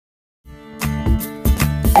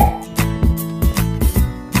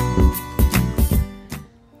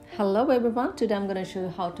Hello everyone, today I'm going to show you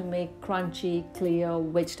how to make crunchy clear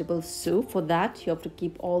vegetable soup. For that you have to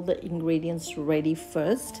keep all the ingredients ready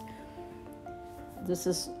first. This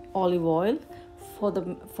is olive oil.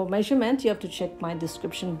 For measurement you have to check my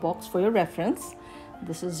description box for your reference.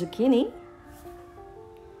 This is zucchini.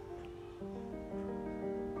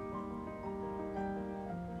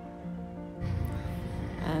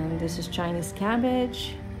 And this is Chinese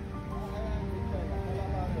cabbage.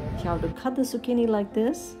 You have to cut the zucchini like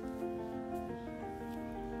this.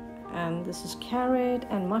 And this is carrot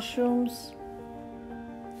and mushrooms,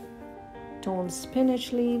 toned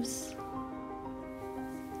spinach leaves,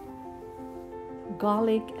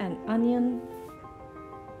 garlic and onion.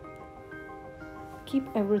 Keep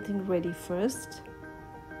everything ready first.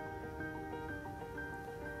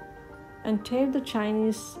 And tear the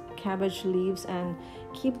Chinese cabbage leaves and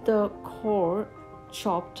keep the core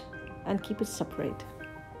chopped and keep it separate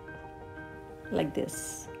like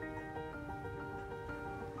this.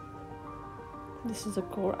 This is the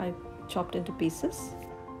core I chopped into pieces.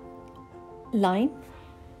 Lime,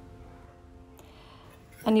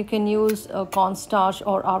 and you can use cornstarch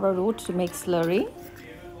or arrowroot to make slurry.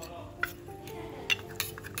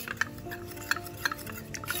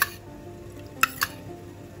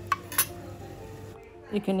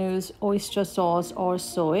 You can use oyster sauce or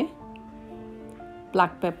soy,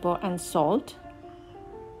 black pepper and salt.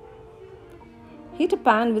 Heat a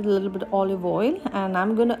pan with a little bit of olive oil, and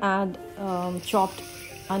I'm going to add chopped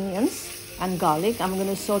onions and garlic. I'm going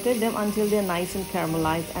to saute them until they're nice and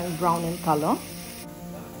caramelized and brown in color.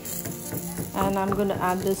 And I'm going to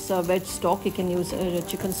add this veg stock. You can use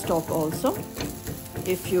chicken stock also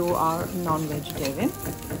if you are non-vegetarian.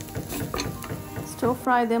 Stir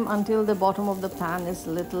fry them until the bottom of the pan is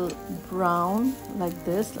a little brown like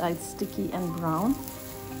this, like sticky and brown.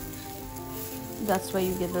 That's where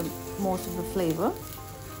you get the most of the flavor.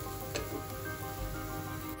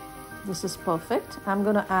 This is perfect. I'm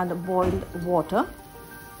going to add boiled water.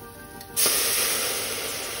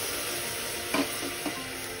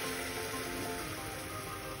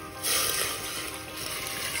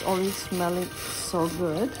 It's already smelling so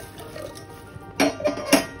good.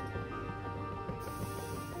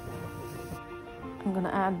 I'm going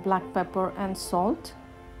to add black pepper and salt,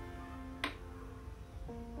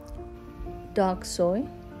 dark soy,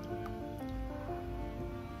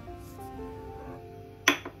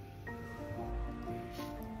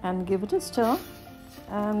 and give it a stir,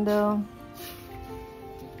 and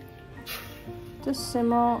just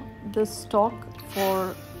simmer this stock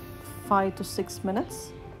for 5 to 6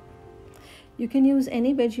 minutes. You can use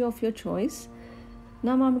any veggie of your choice.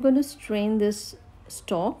 Now I'm going to strain this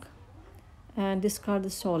stock and discard the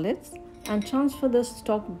solids and transfer the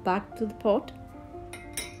stock back to the pot.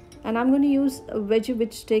 And I'm going to use a veggie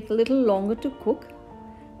which take a little longer to cook.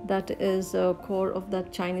 That is a core of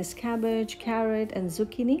that Chinese cabbage, carrot and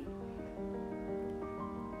zucchini.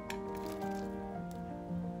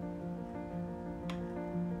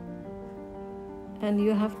 And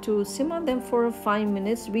you have to simmer them for 5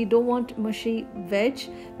 minutes. We don't want mushy veg.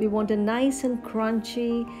 We want a nice and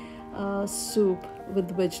crunchy soup with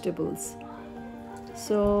vegetables.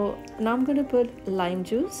 So now I'm going to put lime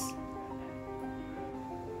juice.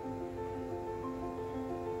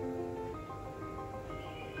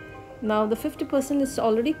 Now the 50% is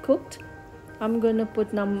already cooked. I'm going to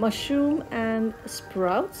put now mushroom and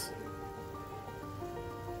sprouts.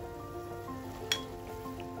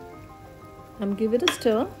 And give it a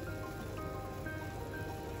stir.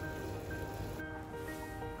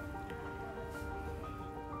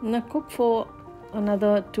 Now cook for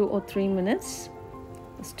another 2 or 3 minutes,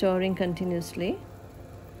 stirring continuously.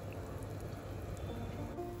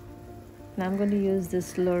 Now I'm going to use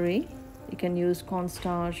this slurry. You can use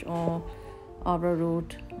cornstarch or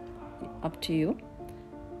arrowroot, up to you,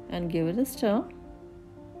 and give it a stir.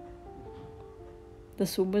 The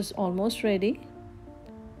soup is almost ready.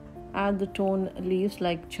 Add the toned leaves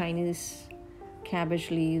like Chinese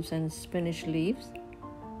cabbage leaves and spinach leaves,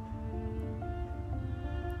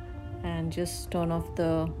 and just turn off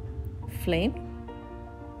the flame.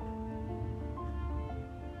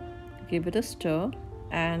 Give it a stir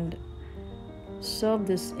and serve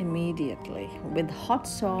this immediately with hot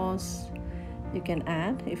sauce. You can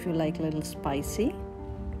add if you like a little spicy.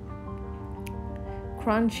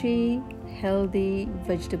 Crunchy, healthy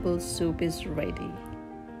vegetable soup is ready.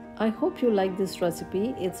 I hope you like this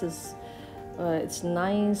recipe. It's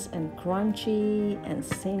nice and crunchy, and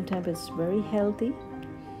same time it's very healthy,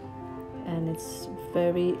 and it's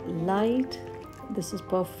very light. This is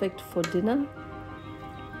perfect for dinner.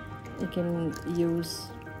 You can use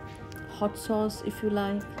hot sauce if you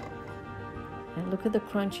like. And look at the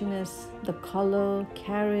crunchiness, the color,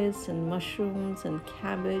 carrots and mushrooms and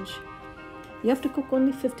cabbage. You have to cook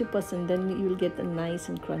only 50%, then you'll get a nice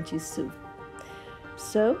and crunchy soup.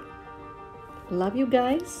 So, love you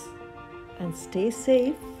guys and stay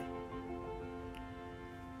safe.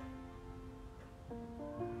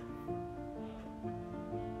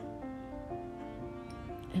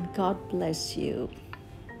 And God bless you.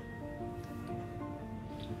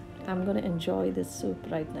 I'm going to enjoy this soup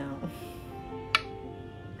right now.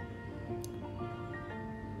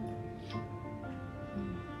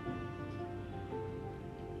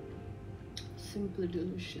 Simply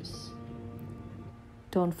delicious.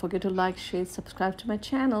 Don't forget to like, share, subscribe to my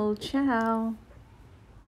channel. Ciao.